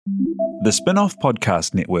The Spin-off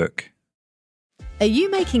Podcast Network. Are you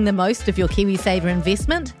making the most of your KiwiSaver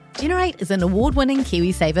investment? Generate is an award-winning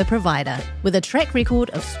KiwiSaver provider with a track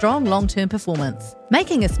record of strong long-term performance.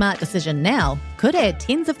 Making a smart decision now could add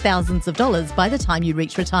tens of thousands of dollars by the time you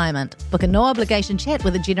reach retirement. Book a no-obligation chat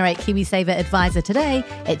with a Generate KiwiSaver advisor today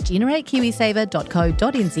at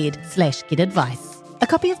generatekiwisaver.co.nz/get-advice. A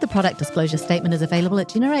copy of the product disclosure statement is available at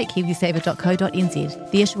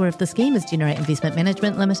generatekiwisaver.co.nz. The issuer of the scheme is Generate Investment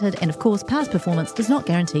Management Limited, and of course, past performance does not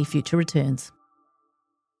guarantee future returns.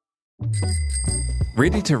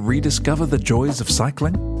 Ready to rediscover the joys of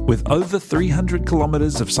cycling? With over 300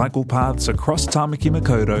 kilometres of cycle paths across Tāmaki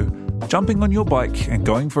Makaurau, jumping on your bike and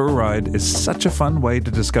going for a ride is such a fun way to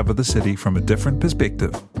discover the city from a different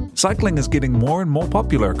perspective. Cycling is getting more and more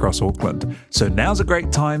popular across Auckland, so now's a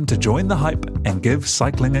great time to join the hype and give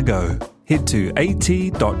cycling a go. Head to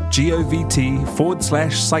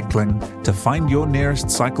at.govt/cycling to find your nearest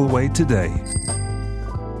cycleway today.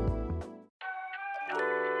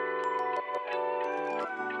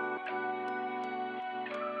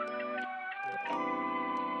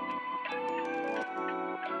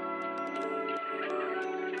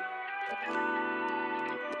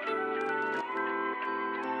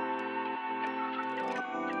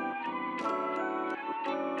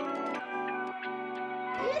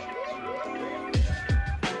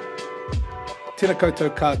 Tēnā koutou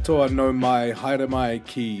katoa no mai haere mai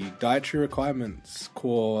ki Dietary Requirements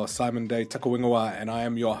ko Simon Day Takawingawa, and I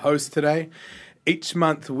am your host today. Each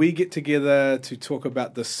month we get together to talk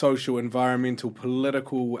about the social, environmental,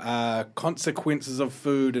 political consequences of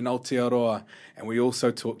food in Aotearoa, and we also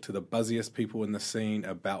talk to the buzziest people in the scene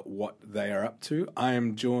about what they are up to. I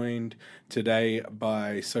am joined today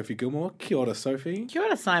by Sophie Gilmore. Kia ora, Sophie. Kia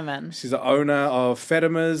ora, Simon. She's the owner of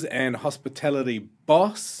Fatima's and Hospitality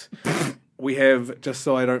Boss. We have, just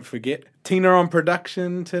so I don't forget, Tina on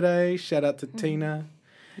production today. Shout out to Tina.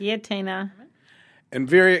 Yeah, Tina. And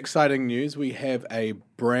very exciting news, we have a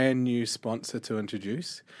brand new sponsor to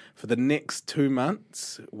introduce. For the next 2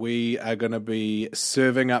 months, we are going to be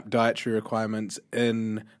serving up Dietary Requirements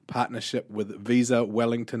in partnership with Visa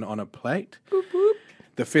Wellington on a Plate. Boop, boop.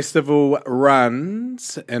 The festival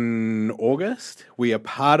runs in August. We are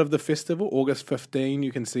part of the festival. August 15,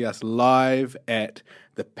 you can see us live at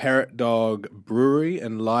the Parrot Dog Brewery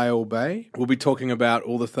in Lyell Bay. We'll be talking about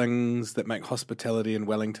all the things that make hospitality in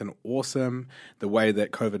Wellington awesome, the way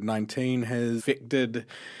that COVID-19 has affected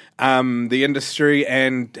the industry,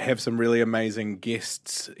 and have some really amazing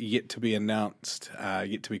guests yet to be announced,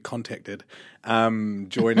 yet to be contacted,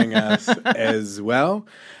 joining us as well.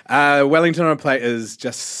 Wellington on a Plate is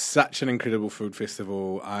just such an incredible food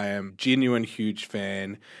festival. I am a genuine huge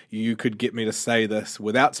fan. You could get me to say this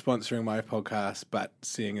without sponsoring my podcast, but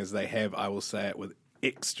seeing as they have, I will say it with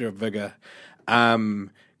extra vigor.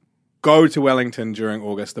 Go to Wellington during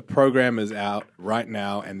August. The program is out right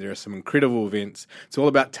now, and there are some incredible events. It's all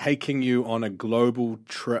about taking you on a global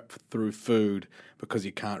trip through food, because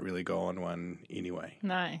you can't really go on one anyway.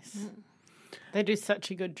 Nice. They do such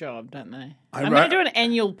a good job, don't they? I'm going to do an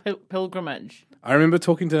annual pilgrimage. I remember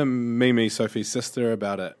talking to Mimi, Sophie's sister,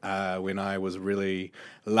 about it when I was really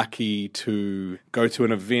lucky to go to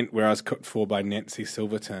an event where I was cooked for by Nancy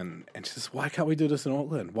Silverton. And she says, why can't we do this in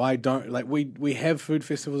Auckland? Why don't, we have food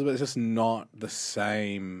festivals, but it's just not the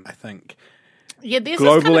same, I think. Yeah, there's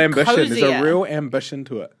global this kind of ambition. cozier. There's a real ambition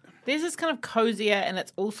to it. There's this kind of cozier, and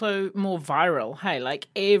it's also more viral. Hey, like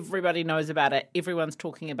everybody knows about it. Everyone's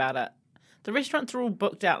talking about it. The restaurants are all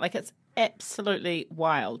booked out. Like, it's absolutely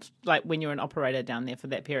wild, like when you're an operator down there for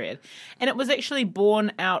that period. And it was actually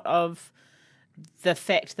born out of the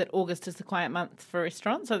fact that August is the quiet month for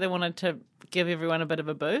restaurants, so they wanted to give everyone a bit of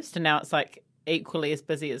a boost, and now it's like equally as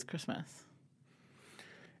busy as Christmas.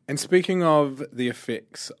 And speaking of the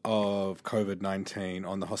effects of COVID-19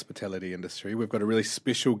 on the hospitality industry, we've got a really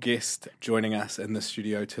special guest joining us in the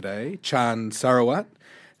studio today, Chan Sarawat.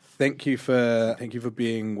 Thank you for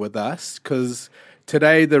being with us, because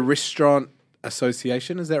today the Restaurant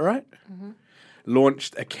Association, is that right? Mm-hmm.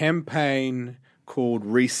 Launched a campaign called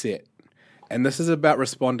Reset. And this is about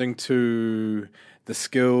responding to the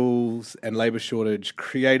skills and labour shortage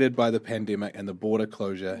created by the pandemic and the border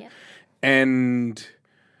closure. Yep. And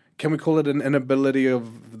can we call it an inability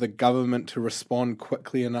of the government to respond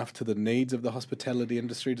quickly enough to the needs of the hospitality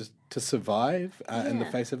industry to survive in the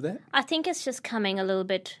face of that? I think it's just coming a little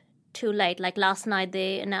bit too late. Like last night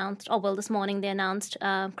they announced, this morning they announced,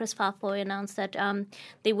 Chris Farfoy announced that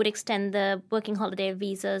they would extend the working holiday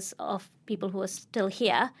visas of people who are still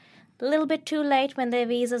here. A little bit too late when their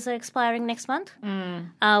visas are expiring next month.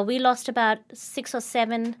 We lost about 6 or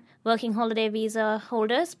 7 working holiday visa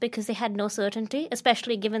holders because they had no certainty,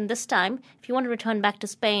 especially given this time. If you want to return back to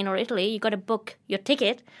Spain or Italy, you got to book your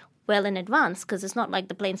ticket well in advance because it's not like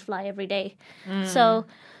the planes fly every day. So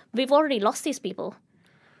we've already lost these people.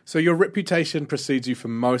 So your reputation precedes you for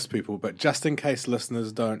most people, but just in case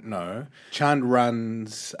listeners don't know, Chand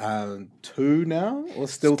runs 2 now, or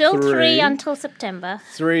still 3 until September.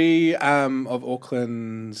 3 of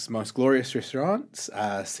Auckland's most glorious restaurants,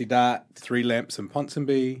 Siddharth, Three Lamps in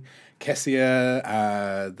Ponsonby,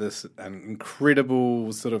 Cassia, this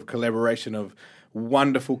incredible sort of collaboration of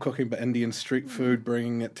wonderful cooking but Indian street food,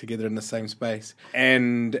 bringing it together in the same space.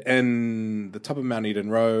 And in the top of Mount Eden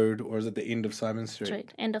Road, or is it the end of Simon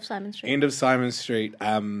Street? End of Simon Street. End of Simon Street,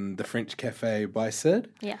 the French Cafe by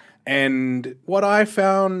Sid. Yeah. And what I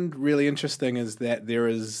found really interesting is that there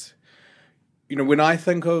is, when I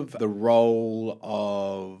think of the role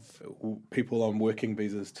of people on working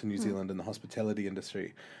visas to New Zealand in the hospitality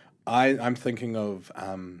industry, I'm thinking of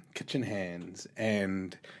kitchen hands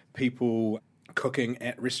and people cooking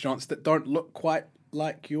at restaurants that don't look quite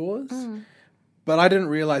like yours. But I didn't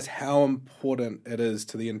realize how important it is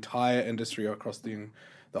to the entire industry across the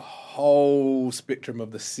whole spectrum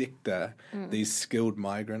of the sector these skilled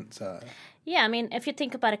migrants are. Yeah, I mean, if you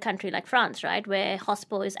think about a country like France, right, where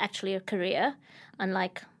hospo is actually a career,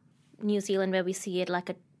 unlike New Zealand where we see it like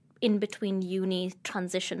a in-between uni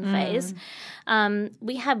transition phase.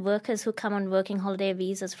 We have workers who come on working holiday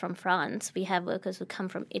visas from France. We have workers who come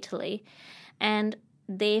from Italy. And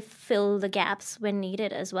they fill the gaps when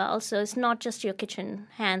needed as well. So it's not just your kitchen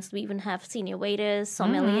hands. We even have senior waiters,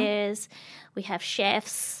 sommeliers. We have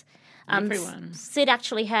chefs. Everyone. Sid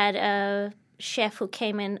actually had a chef who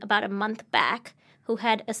came in about a month back who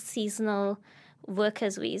had a seasonal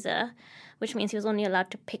workers visa, which means he was only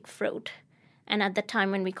allowed to pick fruit. And at the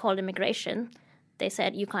time when we called immigration, they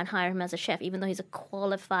said you can't hire him as a chef, even though he's a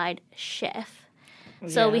qualified chef.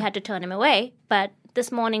 So we had to turn him away. But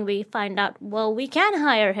this morning we find out, well, we can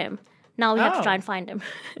hire him. Now we have to try and find him.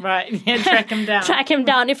 Right, yeah, track him down. Track him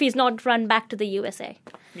down if he's not run back to the USA.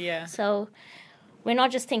 Yeah. So we're not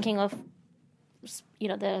just thinking of,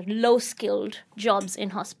 the low-skilled jobs in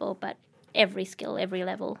hospo, but every skill, every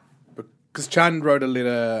level. Because Chand wrote a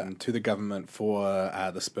letter to the government for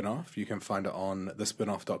the spin-off. You can find it on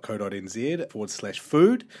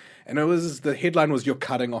thespinoff.co.nz/food. And the headline was, "You're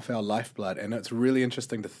cutting off our lifeblood." And it's really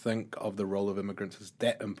interesting to think of the role of immigrants as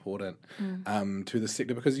that important to the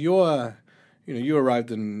sector. Because you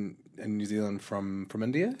arrived in New Zealand from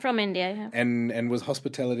India? From India, yeah. And was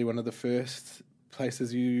hospitality one of the first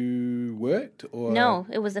places you worked? Or No,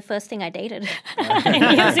 it was the first thing I dated in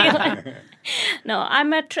New Zealand. No,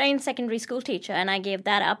 I'm a trained secondary school teacher, and I gave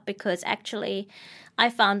that up because actually I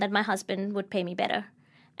found that my husband would pay me better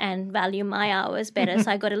and value my hours better.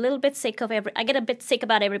 So I got a little bit sick of I get a bit sick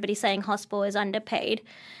about everybody saying hospo is underpaid,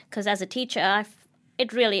 because as a teacher,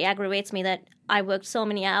 it really aggravates me that I worked so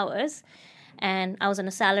many hours and I was on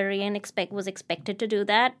a salary and was expected to do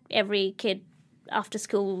that. Every kid after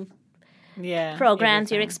school programs,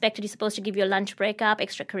 you're supposed to give your lunch break up,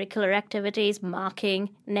 extracurricular activities, marking,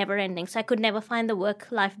 never ending. So I could never find the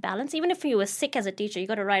work-life balance. Even if you were sick as a teacher, you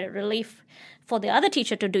got to write a relief for the other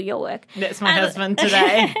teacher to do your work. That's my husband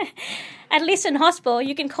today. At least in hospital,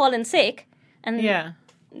 you can call in sick, and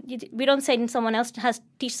we don't say teach someone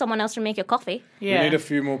else to make your coffee. We need a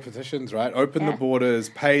few more petitions, right? Open the borders,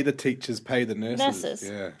 pay the teachers, pay the nurses.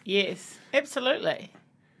 Yeah. Yes, absolutely.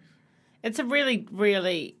 It's a really,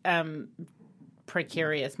 really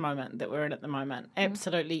precarious moment that we're in at the moment.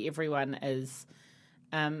 Absolutely everyone is.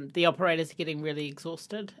 The operators are getting really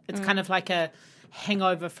exhausted. It's kind of like a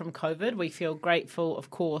hangover from COVID. We feel grateful,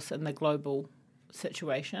 of course, in the global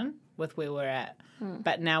situation with where we're at.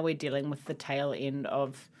 But now we're dealing with the tail end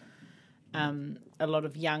of a lot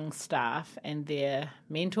of young staff and their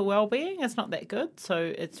mental well-being is not that good. So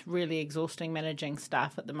it's really exhausting managing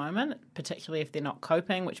staff at the moment, particularly if they're not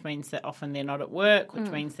coping, which means that often they're not at work, which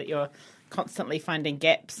means that you're constantly finding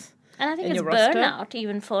gaps. And I think it's burnout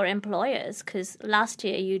even for employers, because last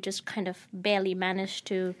year you just kind of barely managed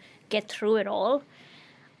to get through it all.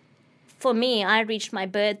 For me, I reached my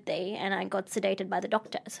birthday and I got sedated by the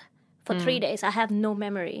doctors. For 3 days, I have no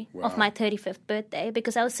memory of my 35th birthday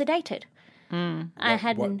because I was sedated.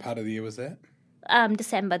 What part of the year was that?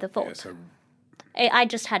 December the 4th. Yeah, so I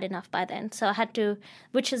just had enough by then. So I had to,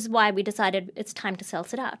 which is why we decided it's time to sell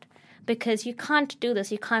Siddharth. Because you can't do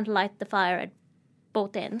this. You can't light the fire at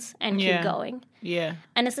both ends and keep going. Yeah.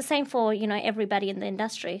 And it's the same for, everybody in the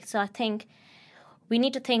industry. So I think we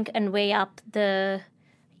need to think and weigh up the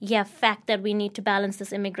fact that we need to balance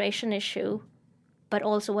this immigration issue, but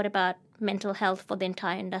also what about mental health for the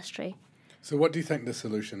entire industry? So what do you think the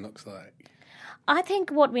solution looks like? I think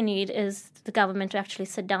what we need is the government to actually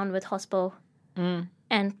sit down with HOSPO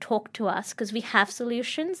and talk to us, because we have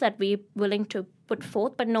solutions that we're willing to put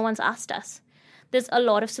forth, but no one's asked us. There's a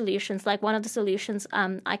lot of solutions. Like one of the solutions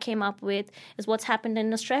I came up with is what's happened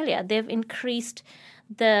in Australia. They've increased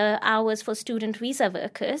the hours for student visa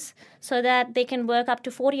workers so that they can work up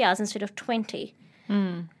to 40 hours instead of 20.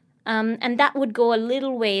 And that would go a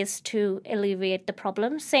little ways to alleviate the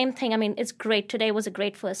problem. Same thing, I mean, it's great. Today was a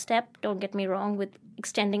great first step, don't get me wrong, with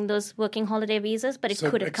extending those working holiday visas, but it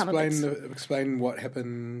could have come a bit. Explain what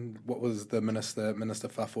happened. What was the Minister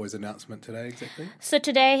Fafoi's announcement today exactly? So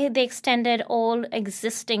today they extended all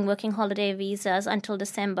existing working holiday visas until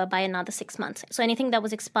December by another 6 months. So anything that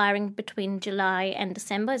was expiring between July and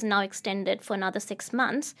December is now extended for another 6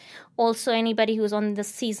 months. Also, anybody who's on the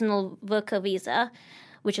seasonal worker visa,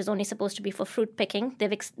 which is only supposed to be for fruit picking,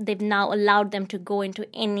 they've now allowed them to go into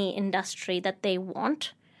any industry that they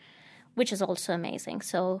want, which is also amazing.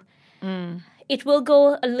 So it will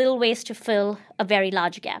go a little ways to fill a very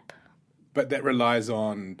large gap. But that relies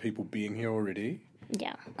on people being here already.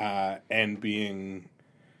 Yeah. And being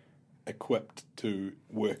equipped to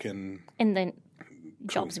work in the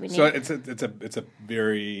jobs we need. So it's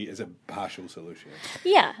a partial solution.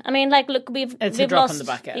 Yeah. I mean, like, look, we've a drop lost, in the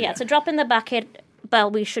bucket. Yeah, it's a drop in the bucket.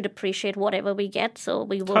 But we should appreciate whatever we get, so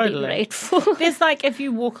we will be grateful. There's like, if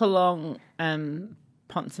you walk along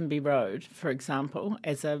Ponsonby Road, for example,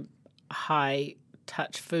 as a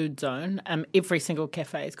high-touch food zone, every single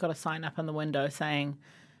cafe's got a sign up on the window saying,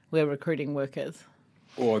 we're recruiting workers.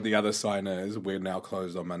 Or the other sign is, we're now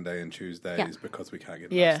closed on Monday and Tuesdays because we can't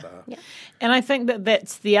get enough staff. Yeah. And I think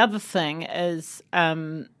that's the other thing is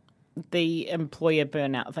the employer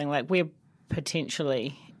burnout thing. Like, we're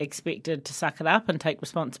potentially expected to suck it up and take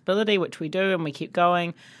responsibility, which we do, and we keep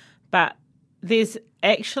going. But there's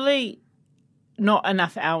actually not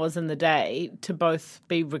enough hours in the day to both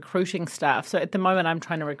be recruiting staff. So at the moment, I'm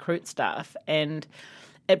trying to recruit staff, and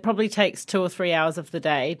it probably takes 2 or 3 hours of the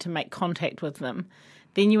day to make contact with them.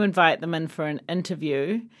 Then you invite them in for an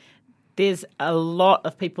interview. There's a lot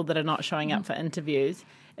of people that are not showing up for interviews.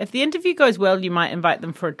 If the interview goes well, you might invite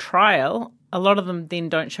them for a trial. A lot of them then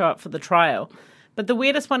don't show up for the trial. But the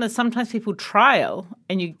weirdest one is sometimes people trial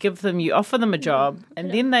and you offer them a job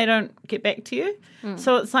and then they don't get back to you.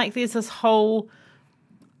 So it's like there's this whole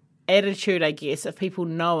attitude, I guess, of people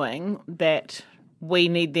knowing that we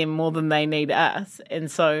need them more than they need us.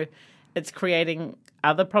 And so it's creating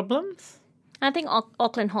other problems. I think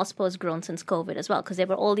Auckland HOSPO has grown since COVID as well, because there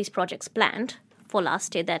were all these projects planned for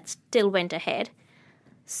last year that still went ahead.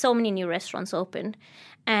 So many new restaurants opened,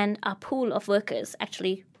 and our pool of workers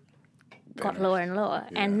actually got lower and lower.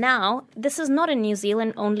 Yeah. And now, this is not a New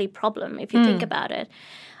Zealand only problem, if you think about it.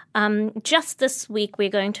 Just this week, we're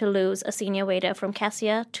going to lose a senior waiter from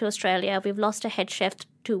Cassia to Australia. We've lost a head chef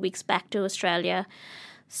 2 weeks back to Australia.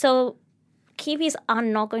 So Kiwis are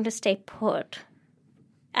not going to stay put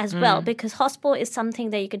as well, because HOSPO is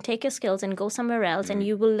something that you can take your skills and go somewhere else and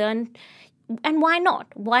you will learn. And why not?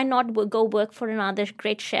 Why not go work for another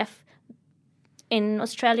great chef in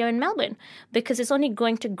Australia and Melbourne? Because it's only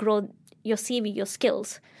going to grow your CV, your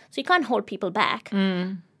skills. So you can't hold people back.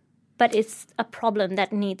 But it's a problem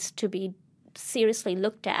that needs to be seriously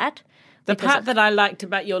looked at. The part that I liked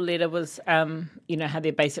about your letter was, how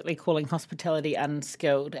they're basically calling hospitality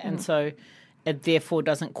unskilled. And so it therefore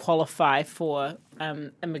doesn't qualify for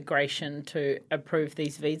immigration to approve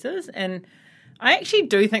these visas. And I actually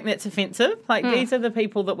do think that's offensive. Like, these are the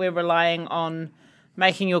people that we're relying on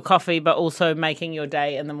making your coffee, but also making your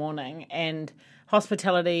day in the morning. And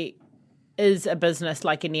hospitality is a business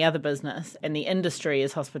like any other business, and the industry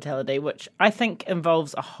is hospitality, which I think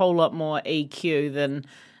involves a whole lot more EQ than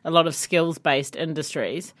a lot of skills-based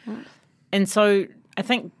industries. And so I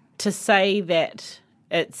think to say that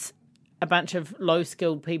it's a bunch of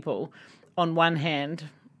low-skilled people on one hand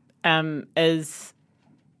is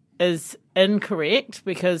incorrect,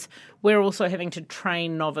 because we're also having to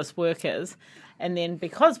train novice workers. And then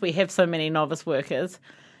because we have so many novice workers,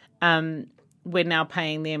 we're now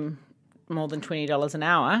paying them more than $20 an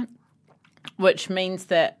hour, which means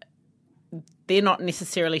that they're not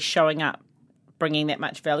necessarily showing up bringing that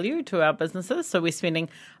much value to our businesses. So we're spending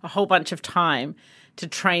a whole bunch of time to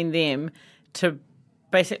train them to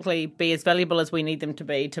basically be as valuable as we need them to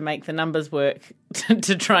be to make the numbers work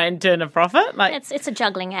to try and turn a profit. Like, it's a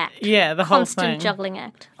juggling act. Yeah, the whole thing. Constant juggling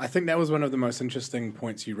act. I think that was one of the most interesting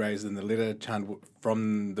points you raised in the letter, Chand,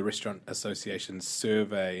 from the Restaurant Association's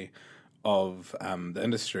survey of the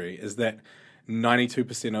industry, is that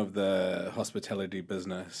 92% of the hospitality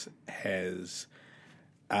business has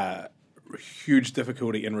huge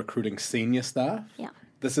difficulty in recruiting senior staff. Yeah.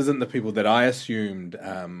 This isn't the people that I assumed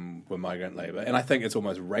were migrant labour, and I think it's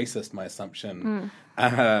almost racist. My assumption,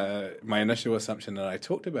 my initial assumption that I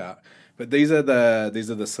talked about. But these are the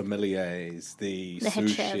sommeliers, the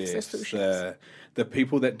sous chefs, the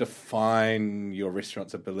people that define your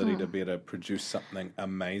restaurant's ability to be able to produce something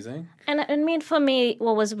amazing. And I mean, for me,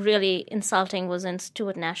 what was really insulting was in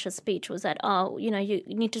Stuart Nash's speech was that, you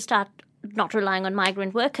need to start not relying on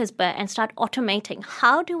migrant workers, and start automating.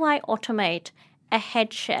 How do I automate a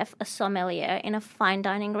head chef, a sommelier in a fine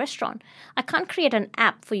dining restaurant? I can't create an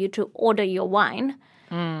app for you to order your wine.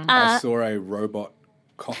 I saw a robot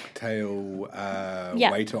cocktail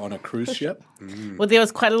waiter on a cruise ship. Well, there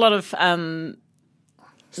was quite a lot of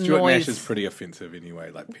Stuart noise. Nash is pretty offensive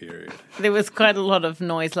anyway, period. There was quite a lot of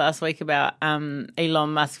noise last week about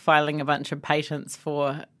Elon Musk filing a bunch of patents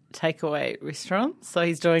for takeaway restaurants. So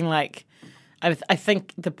he's doing I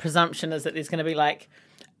think the presumption is that there's going to be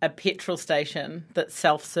a petrol station that's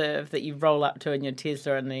self-serve that you roll up to in your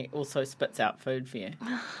Tesla, and it also spits out food for you.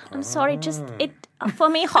 I'm sorry, for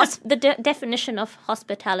me, the definition of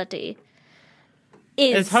hospitality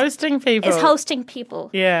is hosting people.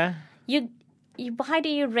 Yeah. Why do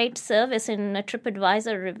you rate service in a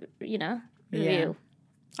TripAdvisor, review? Yeah.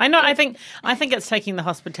 I know. I think it's taking the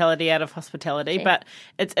hospitality out of hospitality, but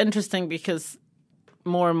it's interesting because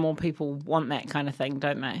more and more people want that kind of thing,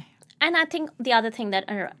 don't they? And I think the other thing that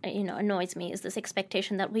annoys me is this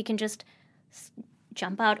expectation that we can just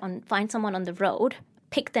jump out find someone on the road,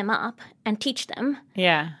 pick them up, and teach them.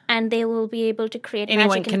 Yeah. And they will be able to create Anyone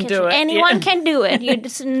magic in the can kitchen. do it. Anyone can do it.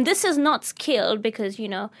 This is not skilled because,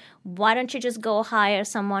 why don't you just go get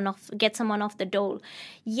someone off the dole?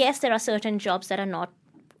 Yes, there are certain jobs that are not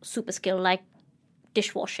super skilled, like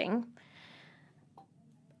dishwashing,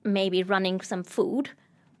 maybe running some food,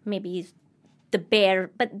 maybe but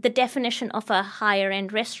the definition of a higher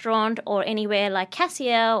end restaurant or anywhere like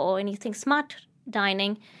Cassia or anything smart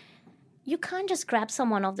dining, you can't just grab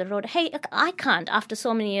someone off the road. Hey, I can't, after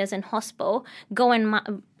so many years in hospo, go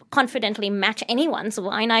and confidently match anyone's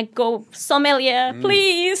wine. I go, sommelier,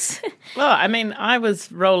 please. Well, I mean, I was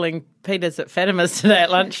rolling Peters at Fatima's today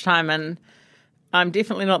at lunchtime, and I'm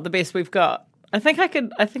definitely not the best we've got. I think I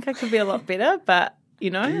could be a lot better, but Do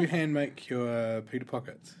you hand make your pita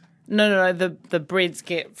pockets? No. The breads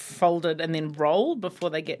get folded and then rolled before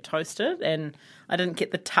they get toasted, and I didn't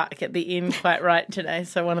get the tuck at the end quite right today,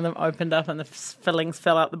 so one of them opened up and the fillings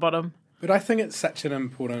fell out the bottom. But I think it's such an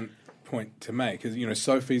important point to make, because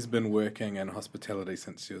Sophie's been working in hospitality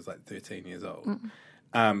since she was 13 years old.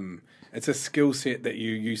 It's a skill set that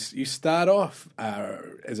you start off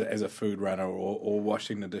as a food runner or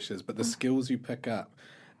washing the dishes, but the skills you pick up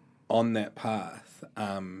on that path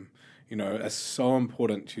are so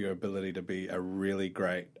important to your ability to be a really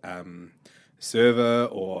great server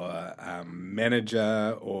or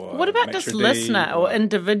manager or what about just listener or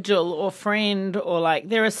individual or friend or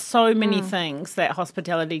there are so many things that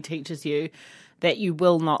hospitality teaches you that you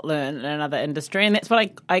will not learn in another industry, and that's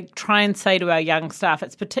what I try and say to our young staff.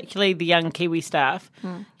 It's particularly the young Kiwi staff.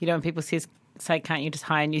 When people say, can't you just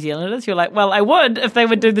hire New Zealanders? You're like, well, I would if they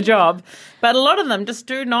would do the job. But a lot of them just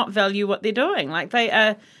do not value what they're doing.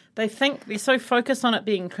 They think they're so focused on it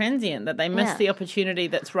being transient that they miss the opportunity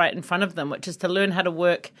that's right in front of them, which is to learn how to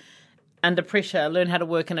work under pressure, learn how to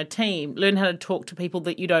work in a team, learn how to talk to people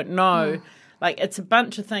that you don't know. It's a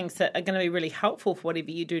bunch of things that are going to be really helpful for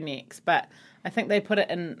whatever you do next. But I think they put it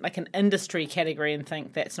in an industry category and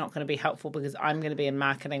think that's not going to be helpful because I'm going to be in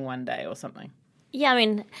marketing one day or something. Yeah, I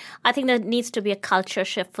mean, I think there needs to be a culture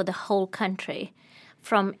shift for the whole country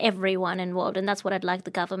from everyone involved. And that's what I'd like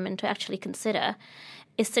the government to actually consider,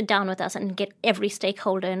 is sit down with us and get every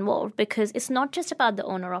stakeholder involved, because it's not just about the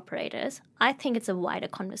owner-operators. I think it's a wider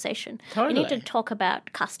conversation. Totally. We need to talk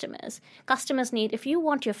about customers. Customers need, if you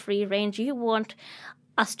want your free range, you want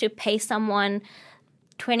us to pay someone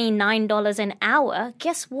 $29 an hour,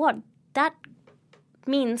 guess what? That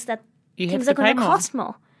means that things are going to cost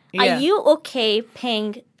more. Yeah. Are you okay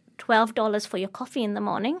paying $12 for your coffee in the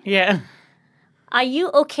morning? Yeah. Are you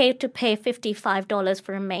okay to pay $55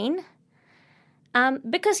 for a main?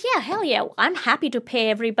 Because, hell yeah, I'm happy to pay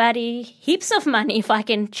everybody heaps of money if I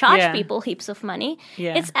can charge people heaps of money.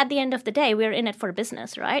 Yeah. It's at the end of the day, we're in it for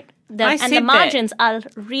business, right? I and the margins are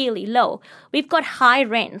really low. We've got high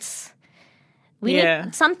rents.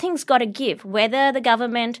 Something's got to give, whether the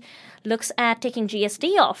government looks at taking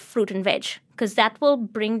GST off fruit and veg, because that will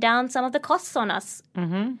bring down some of the costs on us.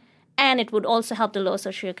 Mm-hmm. And it would also help the low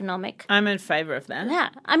socioeconomic. I'm in favour of that. Yeah.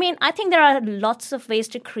 I mean, I think there are lots of ways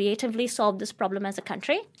to creatively solve this problem as a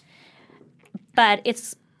country. But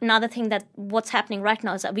it's another thing that what's happening right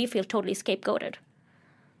now is that we feel totally scapegoated.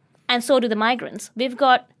 And so do the migrants. We've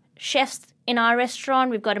got chefs in our restaurant.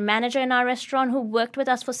 We've got a manager in our restaurant who worked with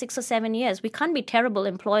us for 6 or 7 years. We can't be terrible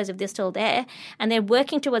employees if they're still there. And they're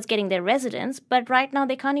working towards getting their residence. But right now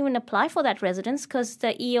they can't even apply for that residence because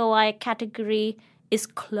the EOI category is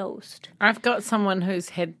closed. I've got someone who's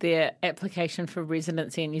had their application for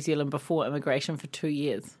residency in New Zealand before immigration for 2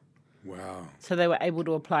 years. Wow. So they were able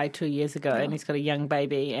to apply 2 years ago, and he's got a young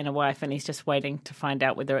baby and a wife, and he's just waiting to find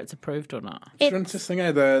out whether it's approved or not. It's interesting,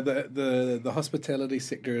 eh? The hospitality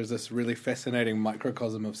sector is this really fascinating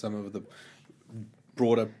microcosm of some of the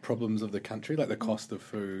broader problems of the country, like the cost of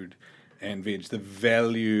food and veg, the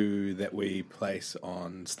value that we place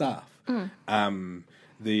on staff.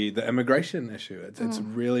 The immigration issue. It's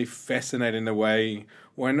really fascinating the way,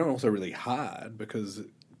 well, and also really hard because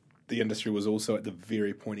the industry was also at the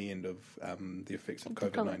very pointy end of the effects of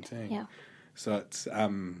COVID-19. Yeah. So it's,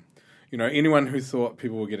 anyone who thought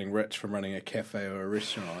people were getting rich from running a cafe or a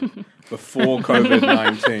restaurant before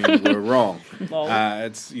COVID-19 were wrong.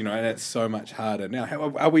 It's, and it's so much harder.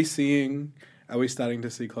 Now, are we starting to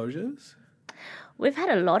see closures? We've had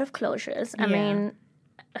a lot of closures. I mean,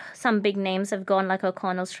 some big names have gone, like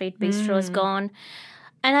O'Connell Street Bistro has gone.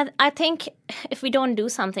 And I think if we don't do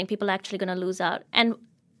something, people are actually going to lose out. And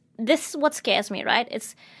this is what scares me, right?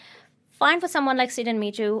 It's fine for someone like Sid and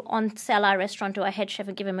me to sell our restaurant to our head chef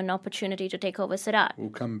and give him an opportunity to take over Siddharth.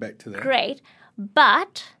 We'll come back to that. Great.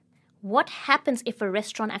 But what happens if a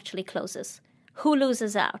restaurant actually closes? Who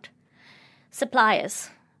loses out?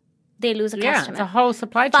 Suppliers. They lose a customer. It's a whole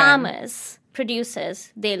supply chain. Farmers,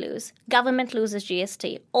 producers, they lose. Government loses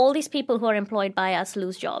GST. All these people who are employed by us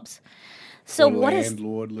lose jobs. So what is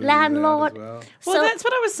landlord? Well, That's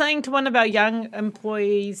what I was saying to one of our young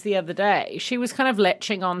employees the other day. She was kind of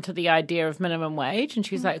latching on to the idea of minimum wage, and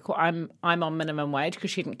she's like, well, I'm on minimum wage because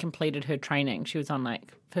she hadn't completed her training. She was on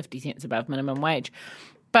like 50 cents above minimum wage,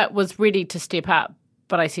 but was ready to step up.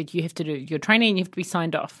 But I said, you have to do your training, you have to be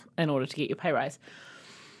signed off in order to get your pay rise.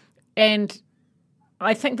 And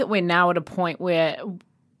I think that we're now at a point where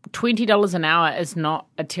 $20 an hour is not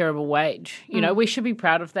a terrible wage. We should be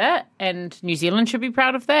proud of that, and New Zealand should be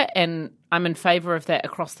proud of that, and I'm in favour of that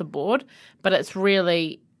across the board. But it's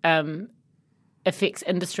really affects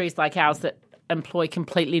industries like ours that employ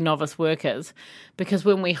completely novice workers, because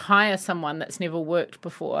when we hire someone that's never worked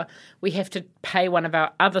before, we have to pay one of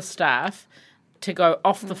our other staff to go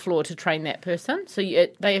off the floor to train that person. So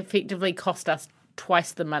they effectively cost us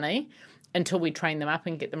twice the money until we train them up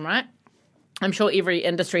and get them right. I'm sure every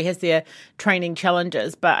industry has their training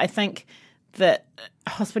challenges, but I think that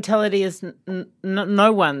hospitality is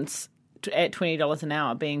no one's at $20 an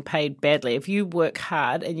hour being paid badly. If you work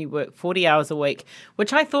hard and you work 40 hours a week,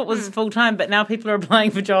 which I thought was full-time, but now people are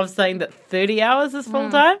applying for jobs saying that 30 hours is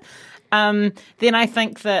full-time, then I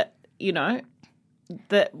think that,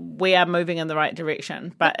 that we are moving in the right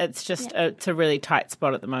direction. But it's just it's a really tight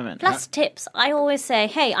spot at the moment. Plus tips. I always say,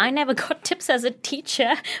 hey, I never got tips as a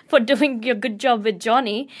teacher for doing your good job with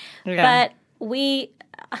Johnny. Yeah. But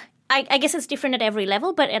I guess it's different at every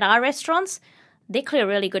level, but at our restaurants, they clear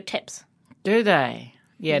really good tips. Do they?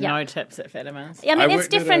 Yeah, no tips at Fatima's. I mean, it's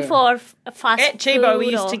different for fast At Chibo, food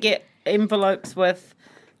we used to get envelopes with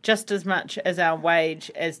just as much as our wage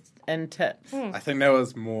as in tips. I think that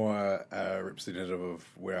was more representative of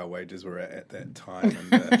where our wages were at that time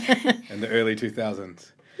in the early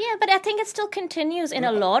 2000s. Yeah, but I think it still continues in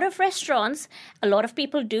a lot of restaurants. A lot of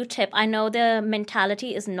people do tip. I know the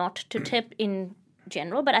mentality is not to tip in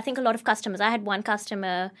general, but I think a lot of customers, I had one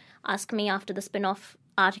customer ask me after the spin-off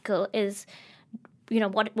article is,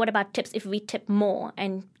 what about tips if we tip more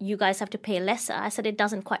and you guys have to pay lesser? I said it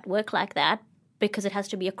doesn't quite work like that, because it has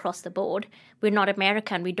to be across the board. We're not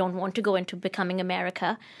America, and we don't want to go into becoming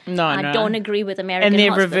America. I don't agree with American And they're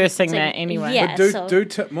husbands. reversing that anyway. Yeah, But do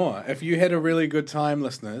tip more. If you had a really good time,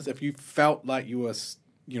 listeners, if you felt like you were,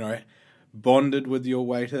 bonded with your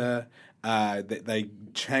waiter, that they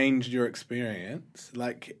changed your experience,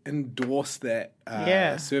 endorse that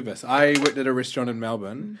service. I worked at a restaurant in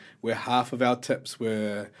Melbourne where half of our tips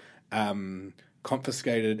were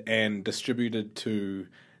confiscated and distributed to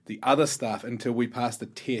the other staff until we passed the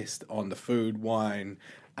test on the food, wine,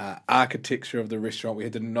 architecture of the restaurant. We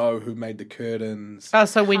had to know who made the curtains. Oh,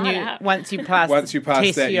 so once you pass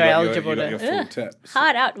test, that, you're eligible you got your full tips.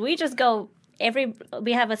 Hard out. We just go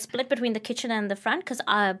we have a split between the kitchen and the front, because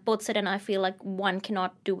both Sid and I feel like one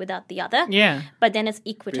cannot do without the other. Yeah. But then it's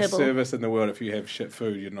equitable. Best service in the world. If you have shit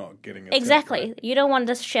food, you're not getting it. Exactly. Tip, right? You don't want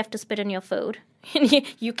this chef to spit in your food.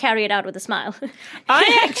 You carry it out with a smile.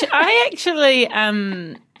 I actually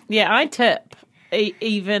I tip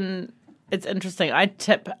even It's interesting. I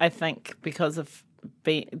tip, I think, because of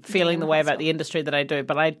feeling the way about the industry that I do,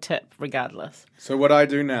 but I tip regardless. So what I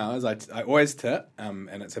do now is I always tip, and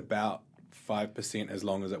it's about 5% as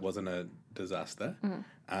long as it wasn't a disaster,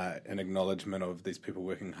 an acknowledgement of these people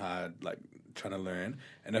working hard, like trying to learn.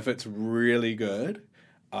 And if it's really good,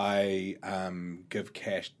 I give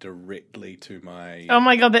cash directly to my... Oh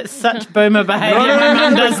my God, that's such boomer behaviour. My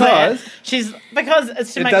mum does that. Because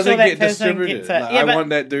it's to make sure that person gets it. Like, I want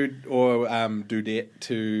that dude or dudette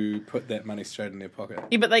to put that money straight in their pocket.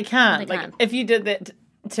 Yeah, but they can't. They can't. If you did that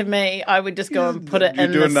to me, I would just go and put it in the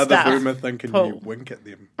You do another stuff. boomer thing and Pull. you wink at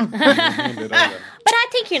them. Hand it over. But I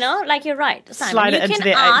think, like you're right, Simon. Slide you it into can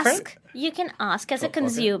their ask, apron. You can ask as a Top pocket.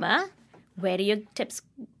 consumer, where do your tips,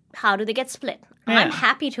 how do they get split? Yeah. I'm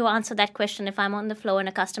happy to answer that question if I'm on the floor and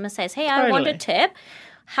a customer says, hey, I want a Totally. tip.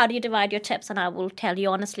 How do you divide your tips? And I will tell you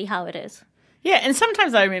honestly how it is. Yeah, and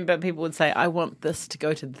sometimes I remember people would say, I want this to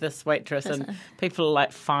go to this waitress, and people are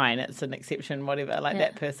like, fine, it's an exception, whatever. Like,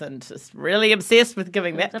 that person's just really obsessed with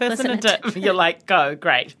giving that person a tip. You're like, go,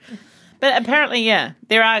 great. But apparently, yeah,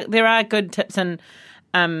 there are good tips in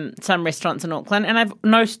some restaurants in Auckland, and I've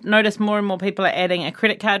noticed more and more people are adding a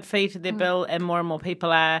credit card fee to their bill, and more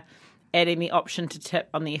people are adding the option to tip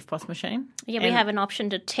on the FPOS machine. Yeah, we have an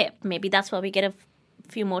option to tip. Maybe that's why we get a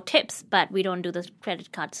few more tips, but we don't do the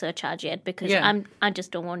credit card surcharge yet because I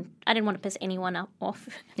just don't want. I didn't want to piss anyone off.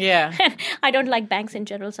 Yeah. I don't like banks in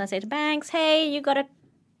general, so I say to banks, "Hey, you got to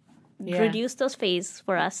reduce those fees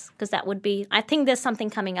for us," because that would be. I think there's something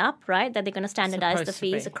coming up, right? That they're going to standardize the Supposed to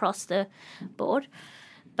fees be. across the board.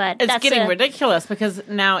 But It's that's getting ridiculous because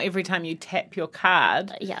now every time you tap your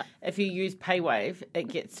card, Yeah. if you use PayWave, it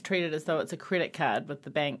gets treated as though it's a credit card with the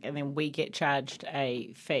bank, and then we get charged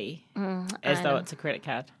a fee as though it's a credit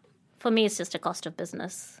card. For me, it's just a cost of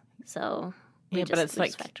business. So Yeah, but it's we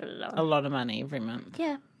like just factor it out. a lot of money every month.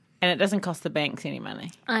 Yeah, And it doesn't cost the banks any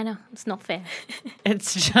money. I know it's not fair.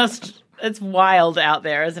 It's wild out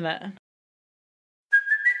there, isn't it?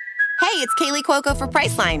 Hey, it's Kaylee Cuoco for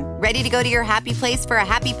Priceline. Ready to go to your happy place for a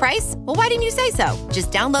happy price? Well, why didn't you say so?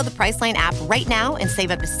 Just download the Priceline app right now and save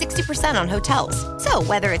up to 60% on hotels. So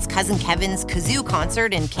whether it's Cousin Kevin's Kazoo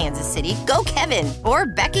Concert in Kansas City, go Kevin, or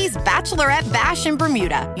Becky's Bachelorette Bash in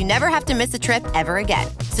Bermuda, you never have to miss a trip ever again.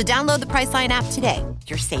 So download the Priceline app today.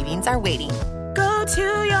 Your savings are waiting. Go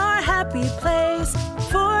to your happy place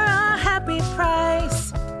for a happy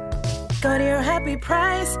price. Go to your happy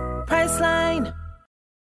price, Priceline.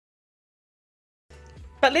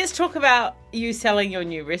 But let's talk about you selling your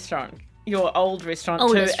new restaurant, your old restaurant,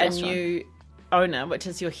 Oldest to a restaurant. new owner, which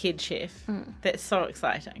is your head chef. That's so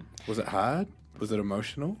exciting. Was it hard? Was it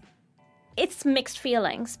emotional? It's mixed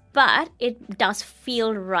feelings, but it does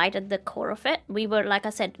feel right at the core of it. We were, like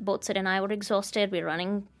I said, both Sid and I were exhausted. We're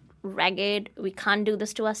running ragged. We can't do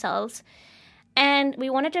this to ourselves. And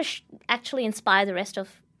we wanted to actually inspire the rest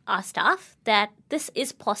of our staff that this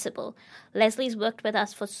is possible. Leslie's worked with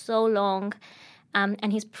us for so long,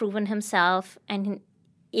 and he's proven himself, and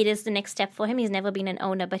it is the next step for him. He's never been an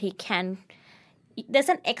owner, but he can. There's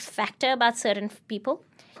an X factor about certain people.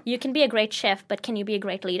 You can be a great chef, but can you be a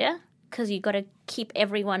great leader? Because you got to keep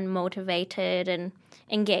everyone motivated and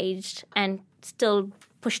engaged and still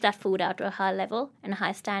push that food out to a high level and a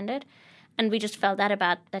high standard. And we just felt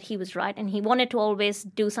that he was right. And he wanted to always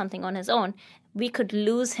do something on his own. We could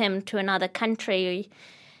lose him to another country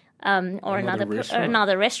or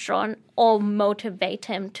another restaurant, or motivate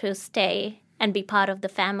him to stay and be part of the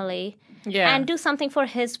family and do something for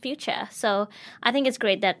his future. So I think it's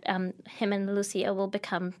great that him and Lucia will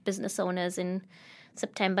become business owners in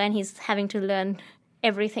September, and he's having to learn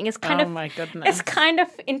everything. It's kind my goodness. It's kind of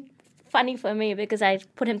funny for me because I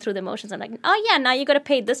put him through the motions. I'm like, oh yeah, now you got to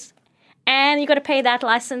pay this, and you got to pay that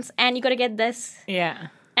license, and you got to get this, Yeah.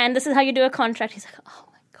 and this is how you do a contract. He's like, oh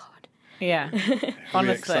my god. Yeah. Are Honestly.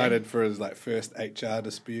 you excited for his first HR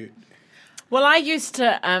dispute? Well, I used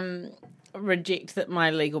to reject that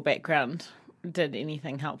my legal background did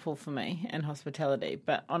anything helpful for me in hospitality,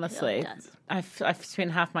 but honestly, it does. I've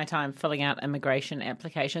spent half my time filling out immigration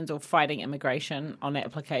applications or fighting immigration on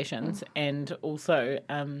applications, and also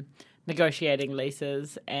negotiating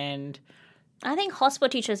leases and. I think hospo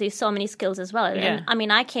teachers use so many skills as well. Yeah. And I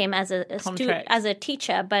mean, I came as a Contracts. as a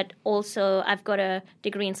teacher, but also I've got a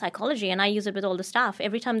degree in psychology, and I use it with all the staff.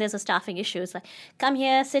 Every time there's a staffing issue, it's like, come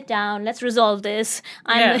here, sit down, let's resolve this.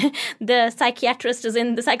 The psychiatrist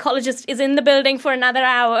the psychologist is in the building for another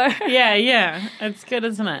hour. Yeah, it's good,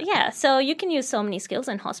 isn't it? Yeah, so you can use so many skills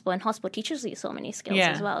in hospo, and hospo teachers use so many skills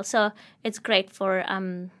Yeah. as well. So it's great for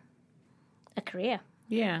a career.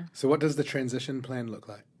 Yeah. So what does the transition plan look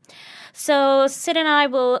like? So Sid and I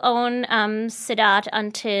will own Siddharth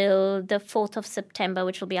until the 4th of September,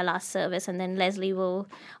 which will be our last service. And then Leslie will,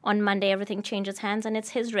 on Monday, everything changes hands and it's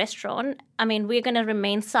his restaurant. I mean, we're going to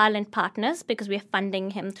remain silent partners because we're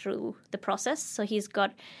funding him through the process. So he's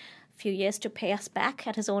got a few years to pay us back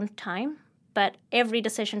at his own time. But every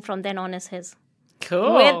decision from then on is his.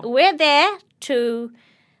 Cool. We're there to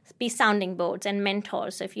be sounding boards and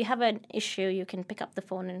mentors. So if you have an issue, you can pick up the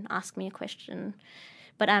phone and ask me a question.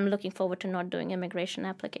 But I'm looking forward to not doing immigration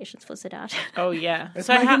applications for Siddharth. Oh, yeah. It's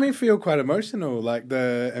making me feel quite emotional, like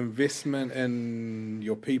the investment in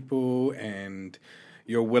your people and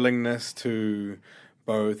your willingness to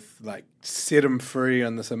both like set them free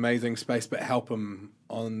on this amazing space, but help them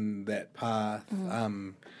on that path.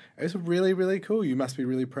 It's really, really cool. You must be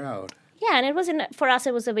really proud. Yeah, and for us,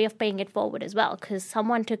 it was a way of paying it forward as well, because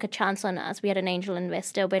someone took a chance on us. We had an angel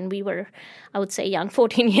investor when we were, I would say, young,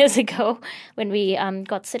 14 years ago, when we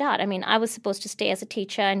got Siddharth. I mean, I was supposed to stay as a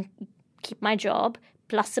teacher and keep my job,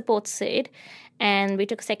 plus support Sid, and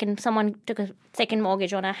someone took a second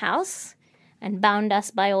mortgage on our house and bound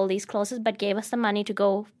us by all these clauses, but gave us the money to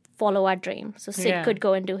go follow our dream. So Sid could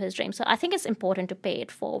go and do his dream. So I think it's important to pay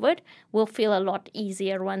it forward. We'll feel a lot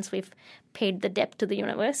easier once we've paid the debt to the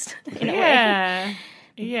universe. In a way.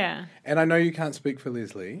 Yeah. And I know you can't speak for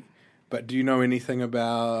Leslie, but do you know anything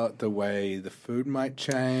about the way the food might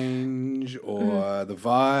change or the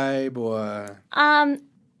vibe or...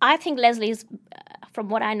 I think Leslie's, from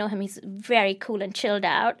what I know him, he's very cool and chilled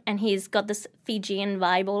out, and he's got this Fijian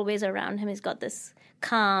vibe always around him. He's got this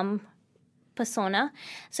calm persona.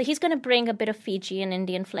 So he's going to bring a bit of Fijian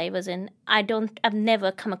Indian flavors in. I've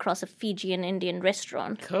never come across a Fijian Indian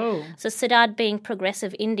restaurant. Cool. So Siddharth being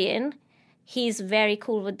progressive Indian, he's very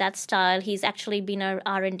cool with that style. He's actually been our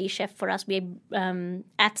R&D chef for us. We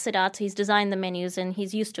at Siddharth, he's designed the menus and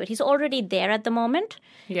he's used to it. He's already there at the moment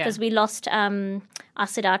because we lost our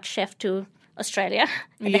Siddharth chef to Australia,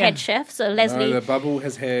 the head chef. So Leslie... the bubble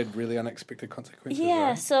has had really unexpected consequences. Yeah,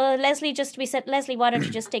 right? so we said, Leslie, why don't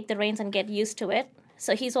you just take the reins and get used to it?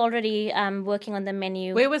 So he's already working on the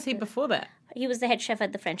menu. Where was he before that? He was the head chef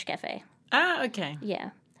at the French Cafe. Ah, okay.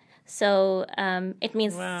 Yeah. So it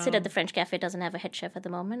means Sid at the French Cafe doesn't have a head chef at the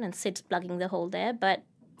moment, and Sid's plugging the hole there. But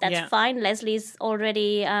that's fine. Leslie's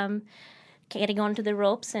already getting onto the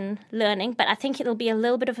ropes and learning. But I think it'll be a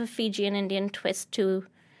little bit of a Fijian Indian twist to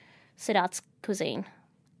Siddharth's cuisine.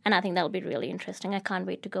 And I think that'll be really interesting. I can't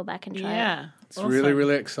wait to go back and try it. It's really,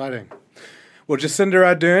 really exciting. Well, Jacinda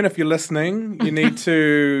Ardern, if you're listening, you need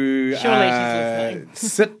to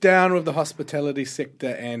sit down with the hospitality sector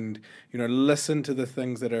and, listen to the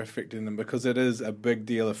things that are affecting them, because it is a big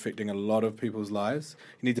deal affecting a lot of people's lives.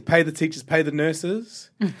 You need to pay the teachers, pay the nurses.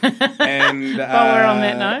 And while we're on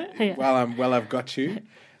that note. While I've got you.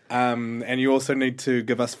 And you also need to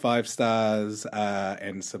give us 5 stars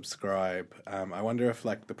and subscribe. I wonder if,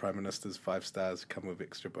 the Prime Minister's 5 stars come with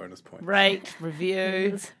extra bonus points. Rate,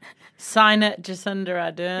 review, sign it, Jacinda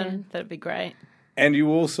Ardern. That'd be great. And you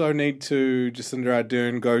also need to, Jacinda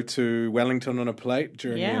Ardern, go to Wellington on a Plate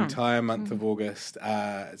during the entire month of August.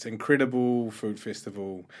 It's an incredible food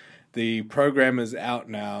festival. The program is out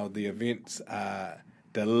now. The events are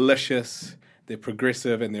delicious. They're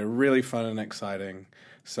progressive and they're really fun and exciting.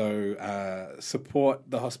 So support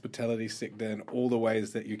the hospitality sector in all the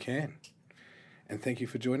ways that you can. And thank you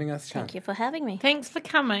for joining us, Chan. Thank you for having me. Thanks for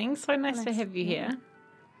coming. So nice to have you here.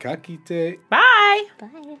 Ka kite. Bye.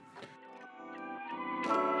 Bye.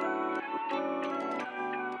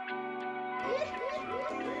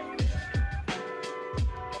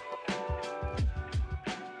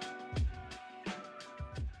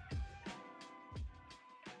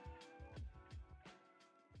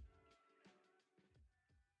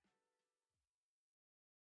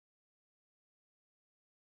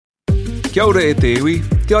 Kia ora e te iwi,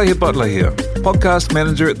 Te Aihe Butler here, podcast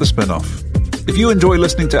manager at The Spinoff. If you enjoy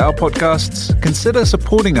listening to our podcasts, consider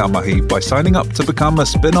supporting our mahi by signing up to become a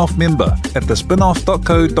Spinoff member at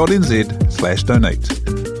thespinoff.co.nz/donate.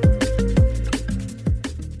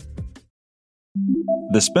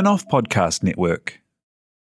 The Spinoff Podcast Network.